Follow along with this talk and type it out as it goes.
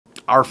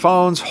Our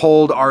phones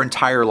hold our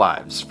entire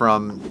lives,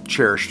 from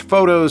cherished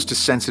photos to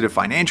sensitive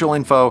financial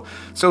info,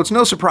 so it's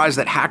no surprise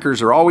that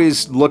hackers are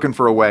always looking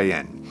for a way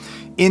in.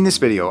 In this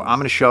video, I'm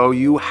going to show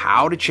you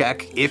how to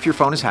check if your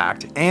phone is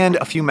hacked and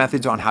a few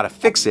methods on how to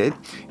fix it,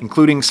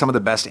 including some of the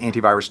best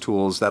antivirus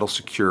tools that'll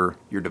secure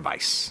your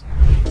device.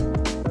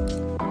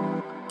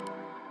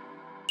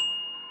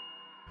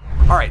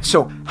 All right,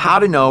 so how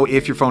to know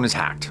if your phone is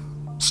hacked.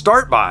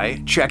 Start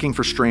by checking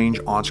for strange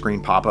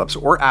on-screen pop-ups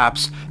or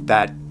apps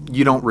that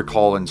you don't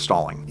recall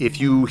installing.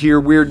 If you hear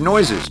weird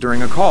noises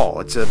during a call,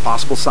 it's a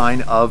possible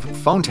sign of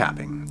phone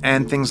tapping.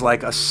 And things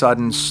like a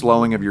sudden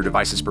slowing of your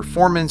device's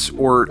performance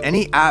or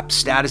any app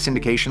status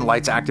indication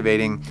lights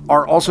activating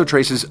are also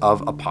traces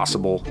of a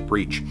possible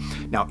breach.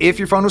 Now, if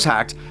your phone was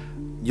hacked,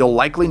 you'll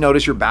likely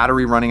notice your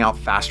battery running out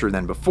faster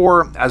than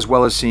before, as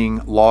well as seeing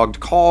logged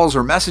calls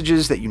or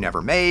messages that you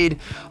never made.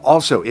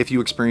 Also, if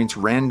you experience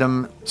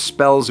random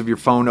spells of your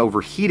phone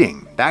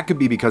overheating, that could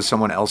be because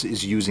someone else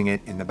is using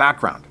it in the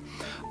background.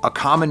 A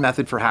common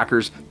method for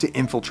hackers to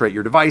infiltrate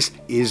your device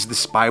is the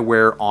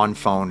spyware on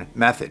phone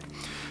method.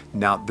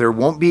 Now, there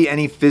won't be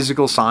any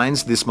physical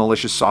signs this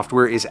malicious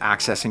software is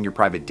accessing your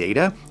private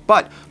data,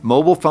 but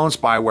mobile phone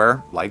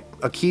spyware, like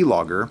a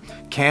keylogger,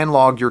 can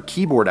log your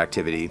keyboard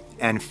activity,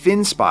 and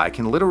FinSpy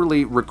can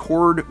literally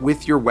record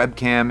with your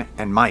webcam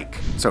and mic.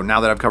 So now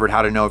that I've covered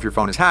how to know if your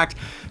phone is hacked,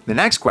 the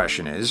next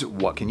question is,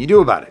 what can you do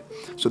about it?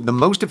 So the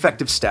most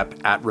effective step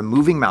at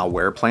removing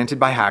malware planted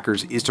by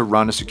hackers is to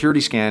run a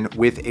security scan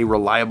with a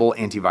reliable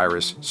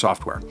antivirus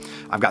software.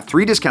 I've got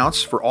 3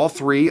 discounts for all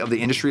 3 of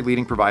the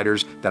industry-leading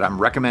providers that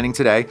I'm recommending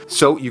today,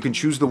 so you can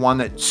choose the one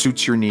that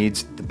suits your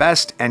needs the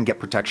best and get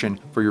protection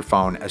for your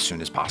phone as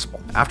soon as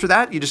possible. After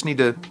that, you just need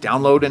to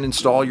download and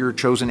install your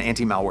chosen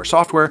anti-malware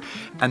software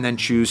and then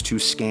choose to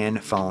scan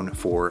phone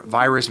for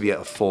virus via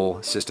a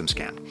full system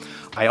scan.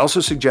 I also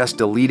suggest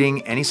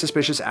deleting any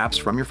suspicious apps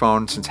from your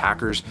phone since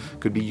hackers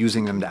could be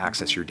using them to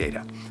access your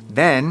data.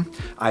 Then,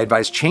 I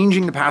advise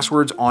changing the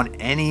passwords on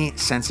any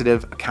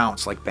sensitive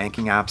accounts like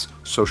banking apps,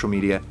 social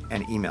media,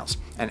 and emails,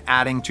 and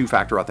adding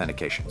 2-factor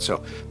authentication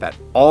so that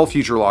all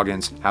future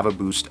logins have a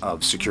boost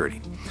of security.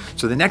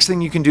 So the next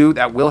thing you can do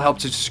that will help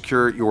to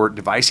secure your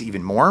device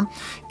even more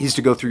is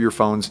to go through your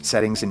phone's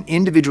settings and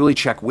individually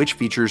check which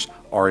features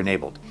are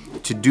enabled.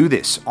 To do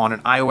this on an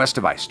iOS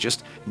device,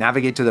 just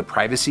navigate to the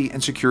Privacy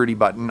and Security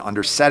button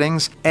under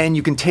Settings, and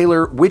you can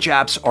tailor which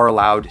apps are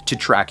allowed to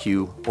track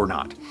you or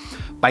not.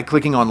 By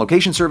clicking on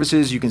Location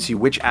Services, you can see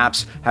which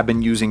apps have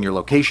been using your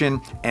location,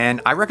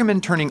 and I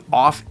recommend turning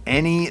off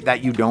any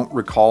that you don't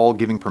recall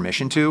giving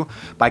permission to.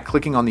 By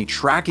clicking on the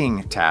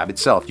Tracking tab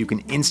itself, you can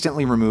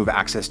instantly remove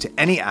access to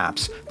any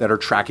apps that are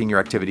tracking your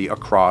activity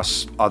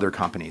across other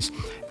companies.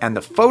 And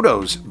the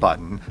Photos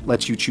button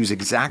lets you choose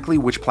exactly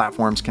which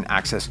platforms can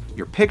access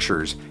your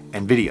pictures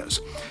and videos.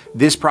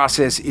 This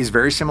process is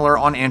very similar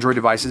on Android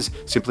devices.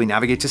 Simply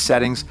navigate to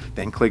Settings,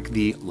 then click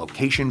the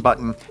Location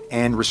button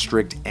and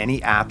restrict any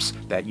apps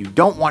that you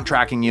don't want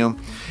tracking you.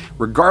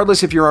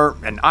 Regardless if you're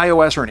an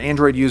iOS or an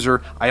Android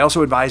user, I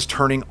also advise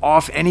turning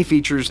off any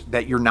features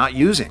that you're not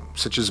using,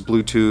 such as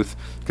Bluetooth,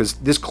 because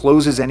this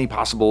closes any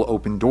possible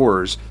open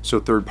doors so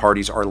third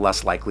parties are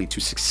less likely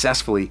to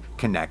successfully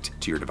connect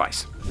to your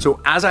device.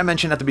 So as I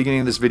mentioned at the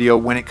beginning of this video,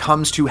 when it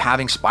comes to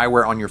having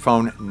spyware on your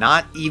phone,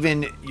 not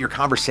even your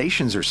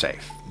conversations are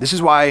safe. This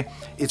is why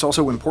it's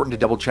also important to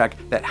double check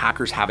that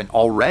hackers haven't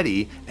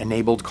already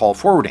enabled call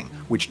forwarding,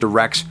 which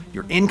directs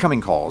your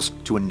incoming calls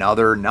to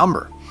another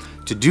number.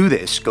 To do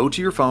this, go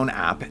to your phone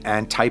app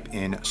and type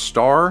in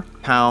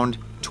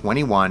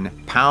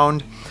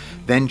 *#21#,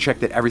 then check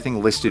that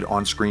everything listed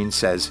on screen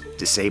says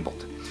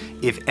disabled.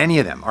 If any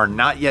of them are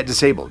not yet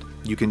disabled,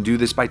 you can do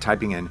this by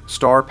typing in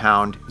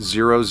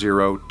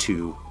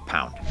 *002#.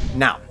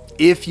 Now,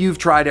 if you've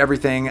tried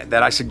everything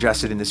that I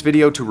suggested in this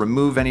video to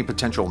remove any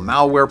potential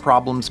malware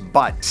problems,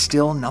 but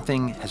still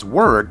nothing has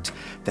worked,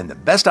 then the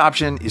best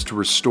option is to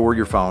restore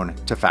your phone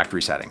to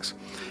factory settings.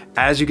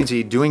 As you can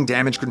see, doing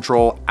damage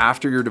control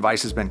after your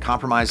device has been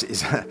compromised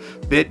is a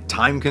bit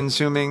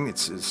time-consuming.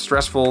 It's a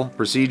stressful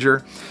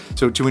procedure.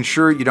 So to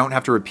ensure you don't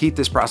have to repeat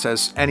this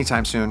process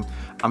anytime soon,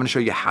 I'm going to show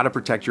you how to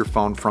protect your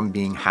phone from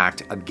being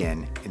hacked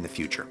again in the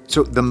future.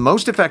 So the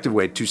most effective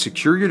way to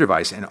secure your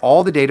device and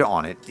all the data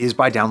on it is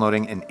by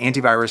downloading an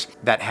antivirus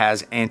that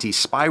has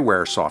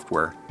anti-spyware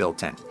software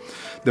built in.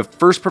 The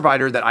first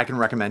provider that I can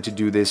recommend to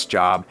do this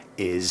job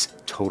is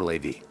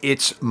TotalAV.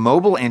 Its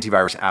mobile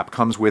antivirus app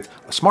comes with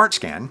a smart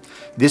scan.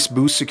 This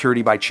boosts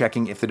security by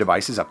checking if the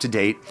device is up to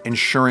date,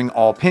 ensuring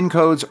all PIN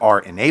codes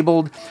are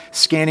enabled,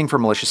 scanning for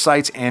malicious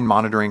sites, and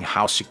monitoring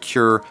how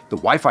secure the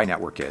Wi-Fi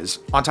network is.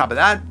 On top of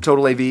that,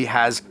 TotalAV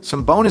has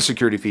some bonus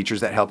security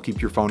features that help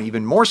keep your phone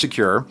even more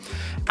secure.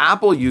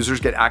 Apple users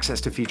get access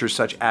to features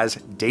such as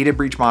data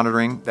breach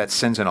monitoring that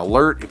sends an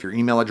alert if your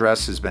email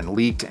address has been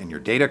leaked and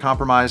your data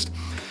compromised.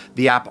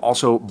 The app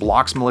also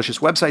blocks malicious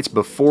websites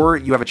before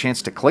you have a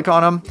chance to click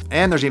on them,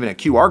 and there's even a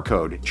QR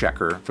code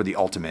checker for the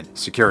ultimate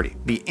security.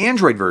 The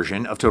Android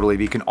version of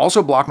TotalAV can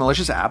also block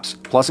malicious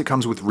apps, plus it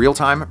comes with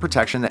real-time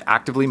protection that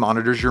actively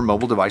monitors your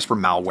mobile device for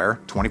malware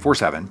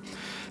 24/7.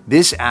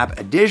 This app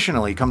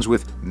additionally comes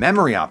with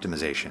memory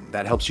optimization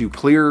that helps you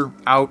clear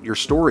out your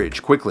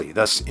storage quickly,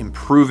 thus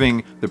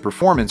improving the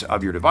performance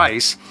of your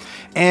device.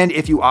 And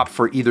if you opt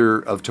for either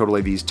of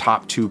TotalAV's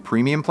top 2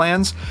 premium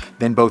plans,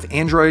 then both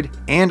Android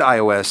and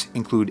iOS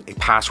include a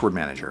password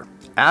manager,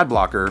 ad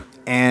blocker,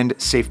 and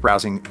safe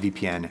browsing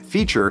VPN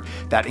feature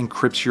that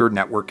encrypts your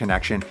network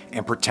connection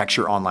and protects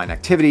your online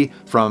activity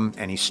from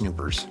any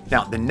snoopers.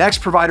 Now, the next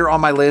provider on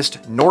my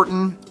list,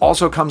 Norton,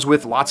 also comes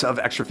with lots of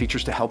extra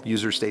features to help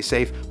users stay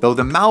safe, though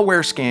the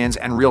malware scans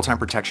and real-time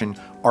protection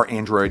are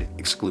Android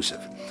exclusive.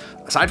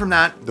 Aside from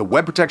that, the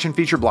web protection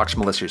feature blocks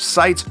malicious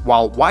sites,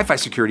 while Wi-Fi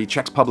security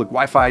checks public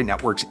Wi-Fi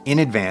networks in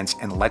advance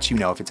and lets you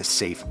know if it's a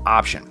safe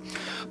option.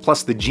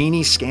 Plus, the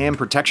Genie scam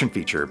protection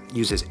feature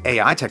uses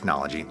AI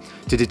technology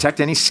to detect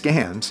any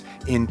scams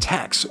in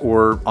text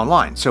or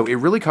online, so it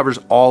really covers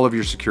all of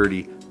your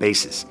security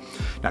bases.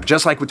 Now,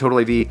 just like with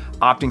TotalAV,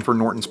 opting for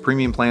Norton's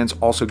premium plans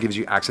also gives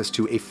you access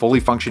to a fully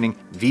functioning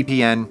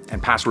VPN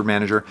and password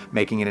manager,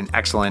 making it an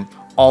excellent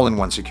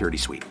all-in-one security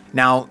suite.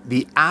 Now,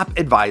 the App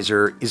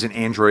Advisor is an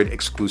Android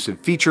exclusive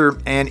feature,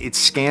 and it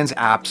scans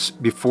apps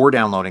before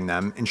downloading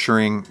them,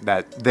 ensuring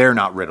that they're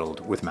not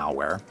riddled with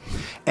malware.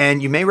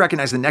 And you may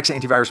recognize the next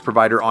antivirus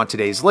provider on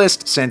today's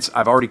list, since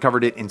I've already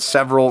covered it in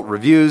several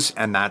reviews,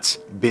 and that's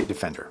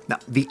Bitdefender. Now,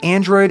 the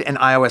Android and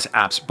iOS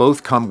apps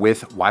both come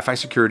with Wi-Fi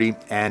security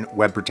and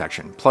web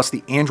protection. Plus,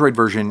 the Android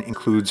version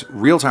includes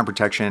real-time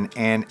protection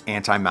and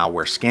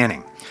anti-malware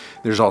scanning.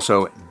 There's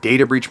also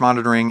data breach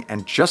monitoring,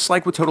 and just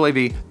like with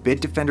TotalAV,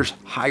 Bitdefender's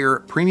higher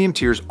premium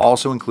tiers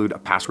also include a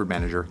password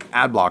manager,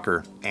 ad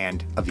blocker,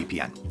 and a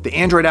VPN. The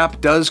Android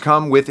app does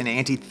come with an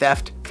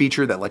anti-theft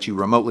feature that lets you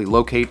remotely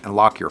locate and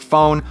lock your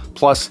phone,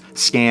 plus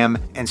scam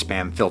and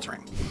spam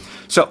filtering.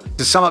 So,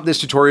 to sum up this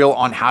tutorial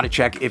on how to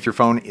check if your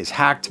phone is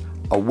hacked,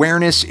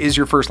 awareness is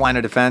your first line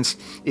of defense.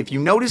 If you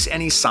notice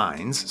any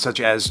signs,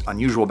 such as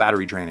unusual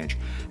battery drainage,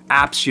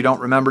 apps you don't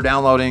remember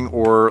downloading,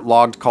 or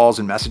logged calls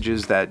and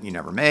messages that you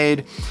never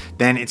made,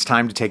 then it's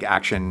time to take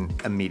action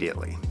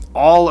immediately.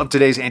 All of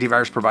today's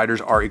antivirus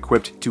providers are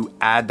equipped to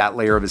add that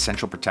layer of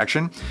essential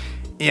protection.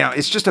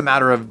 It's just a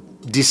matter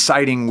of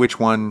deciding which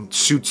one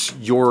suits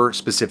your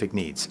specific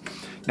needs.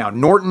 Now,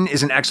 Norton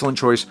is an excellent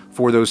choice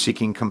for those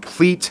seeking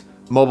complete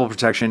mobile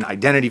protection,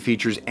 identity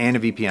features, and a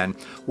VPN,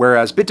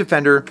 whereas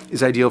Bitdefender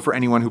is ideal for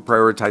anyone who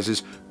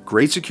prioritizes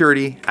great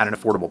security at an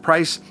affordable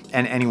price,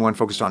 and anyone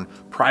focused on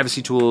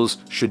privacy tools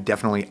should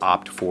definitely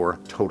opt for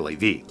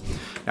TotalAV.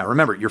 Now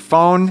remember, your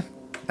phone,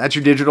 that's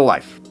your digital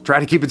life. Try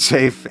to keep it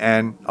safe,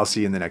 and I'll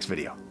see you in the next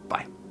video.